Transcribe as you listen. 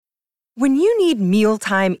When you need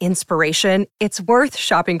mealtime inspiration, it's worth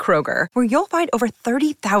shopping Kroger, where you'll find over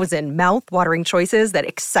 30,000 mouth-watering choices that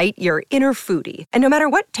excite your inner foodie. And no matter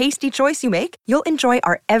what tasty choice you make, you'll enjoy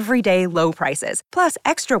our everyday low prices, plus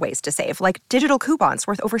extra ways to save, like digital coupons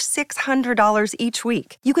worth over $600 each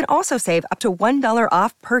week. You can also save up to $1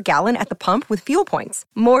 off per gallon at the pump with fuel points.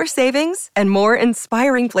 More savings and more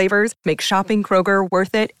inspiring flavors make shopping Kroger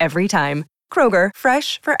worth it every time. Kroger,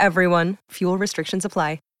 fresh for everyone. Fuel restrictions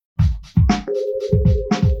apply.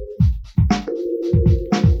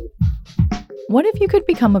 What if you could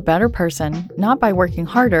become a better person, not by working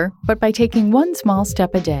harder, but by taking one small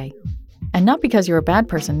step a day? And not because you're a bad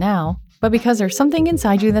person now, but because there's something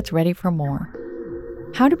inside you that's ready for more.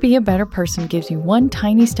 How to Be a Better Person gives you one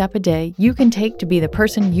tiny step a day you can take to be the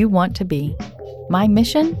person you want to be. My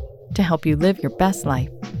mission? To help you live your best life.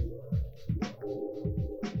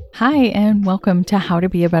 Hi, and welcome to How to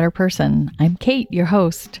Be a Better Person. I'm Kate, your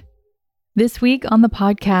host. This week on the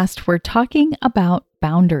podcast, we're talking about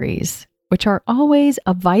boundaries, which are always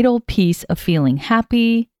a vital piece of feeling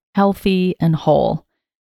happy, healthy, and whole.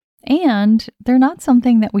 And they're not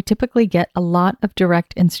something that we typically get a lot of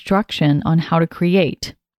direct instruction on how to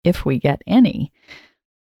create, if we get any.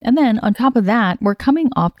 And then on top of that, we're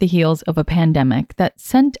coming off the heels of a pandemic that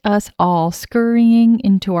sent us all scurrying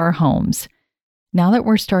into our homes. Now that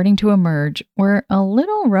we're starting to emerge, we're a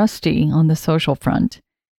little rusty on the social front,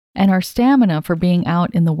 and our stamina for being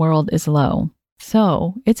out in the world is low.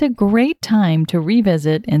 So it's a great time to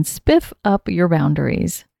revisit and spiff up your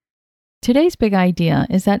boundaries. Today's big idea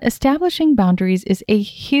is that establishing boundaries is a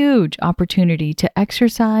huge opportunity to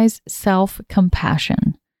exercise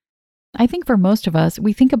self-compassion. I think for most of us,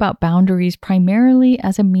 we think about boundaries primarily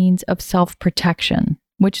as a means of self-protection,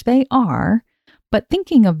 which they are, but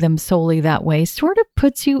thinking of them solely that way sort of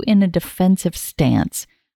puts you in a defensive stance,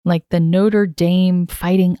 like the Notre Dame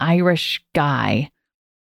fighting Irish guy.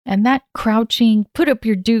 And that crouching, put up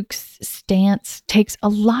your dukes stance takes a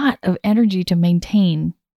lot of energy to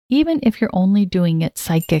maintain, even if you're only doing it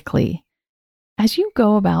psychically. As you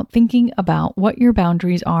go about thinking about what your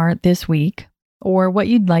boundaries are this week, or what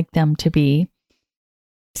you'd like them to be,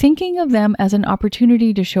 thinking of them as an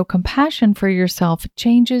opportunity to show compassion for yourself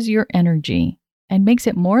changes your energy and makes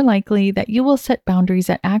it more likely that you will set boundaries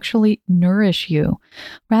that actually nourish you,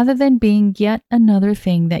 rather than being yet another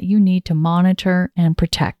thing that you need to monitor and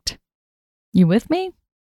protect. You with me?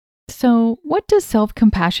 So, what does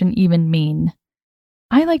self-compassion even mean?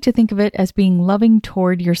 I like to think of it as being loving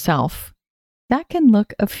toward yourself. That can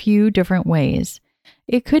look a few different ways.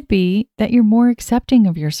 It could be that you're more accepting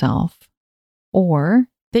of yourself, or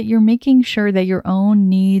that you're making sure that your own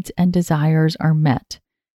needs and desires are met.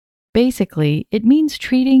 Basically, it means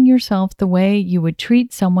treating yourself the way you would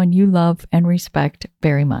treat someone you love and respect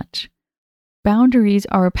very much. Boundaries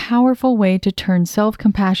are a powerful way to turn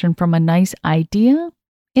self-compassion from a nice idea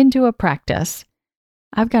into a practice.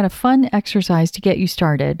 I've got a fun exercise to get you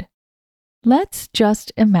started. Let's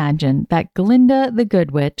just imagine that Glinda the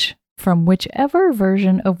Good Witch, from whichever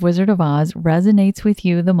version of Wizard of Oz resonates with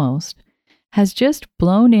you the most, has just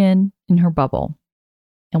blown in her bubble.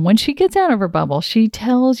 And when she gets out of her bubble, she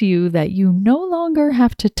tells you that you no longer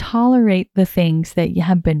have to tolerate the things that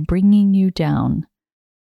have been bringing you down.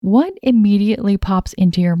 What immediately pops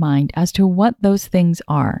into your mind as to what those things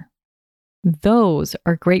are? Those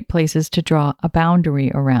are great places to draw a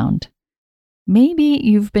boundary around. Maybe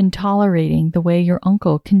you've been tolerating the way your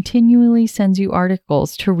uncle continually sends you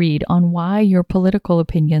articles to read on why your political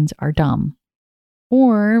opinions are dumb.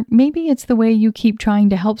 Or maybe it's the way you keep trying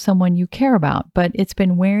to help someone you care about, but it's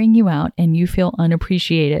been wearing you out and you feel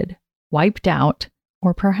unappreciated, wiped out,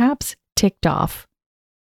 or perhaps ticked off.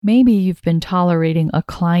 Maybe you've been tolerating a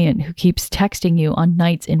client who keeps texting you on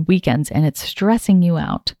nights and weekends and it's stressing you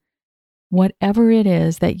out. Whatever it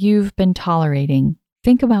is that you've been tolerating,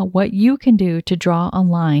 think about what you can do to draw a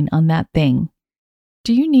line on that thing.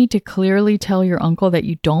 Do you need to clearly tell your uncle that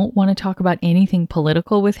you don't want to talk about anything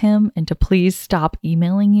political with him and to please stop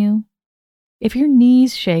emailing you? If your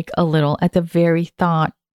knees shake a little at the very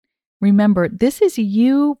thought, remember this is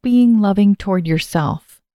you being loving toward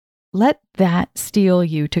yourself. Let that steel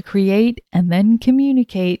you to create and then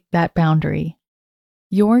communicate that boundary.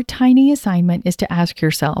 Your tiny assignment is to ask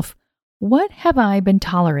yourself, what have I been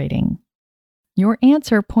tolerating? Your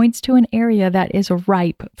answer points to an area that is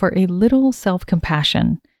ripe for a little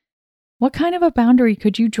self-compassion. What kind of a boundary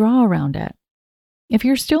could you draw around it? If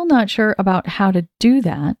you're still not sure about how to do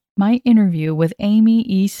that, my interview with Amy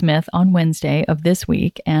E. Smith on Wednesday of this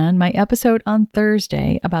week and my episode on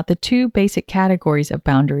Thursday about the 2 basic categories of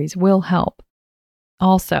boundaries will help.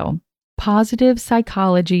 Also,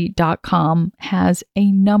 PositivePsychology.com has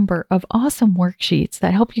a number of awesome worksheets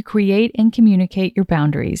that help you create and communicate your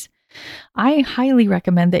boundaries. I highly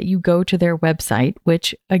recommend that you go to their website,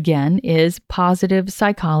 which again is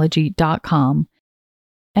PositivePsychology.com,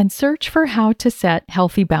 and search for how to set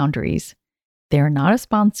healthy boundaries. They are not a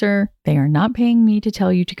sponsor. They are not paying me to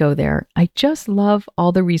tell you to go there. I just love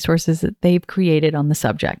all the resources that they've created on the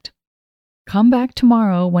subject. Come back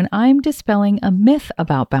tomorrow when I'm dispelling a myth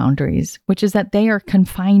about boundaries, which is that they are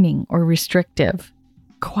confining or restrictive.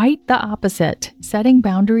 Quite the opposite. Setting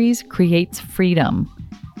boundaries creates freedom.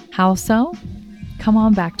 How so? Come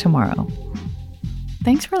on back tomorrow.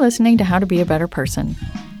 Thanks for listening to How to Be a Better Person.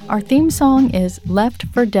 Our theme song is Left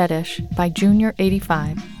for Deadish by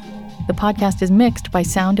Junior85. The podcast is mixed by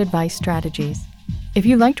Sound Advice Strategies. If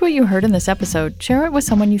you liked what you heard in this episode, share it with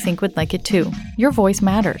someone you think would like it too. Your voice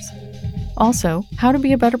matters. Also, How to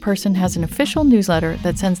Be a Better Person has an official newsletter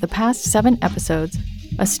that sends the past 7 episodes,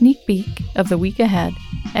 a sneak peek of the week ahead,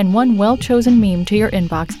 and one well-chosen meme to your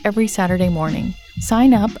inbox every Saturday morning.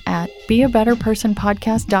 Sign up at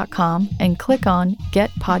beabetterpersonpodcast.com and click on Get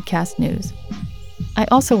Podcast News. I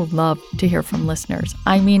also love to hear from listeners.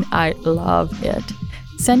 I love it.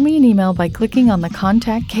 Send me an email by clicking on the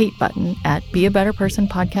Contact Kate button at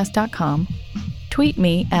beabetterpersonpodcast.com. Tweet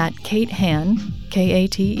me at Kate Han,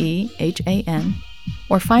 Katehan,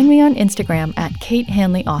 or find me on Instagram at Kate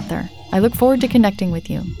Hanley Author. I look forward to connecting with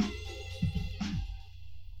you.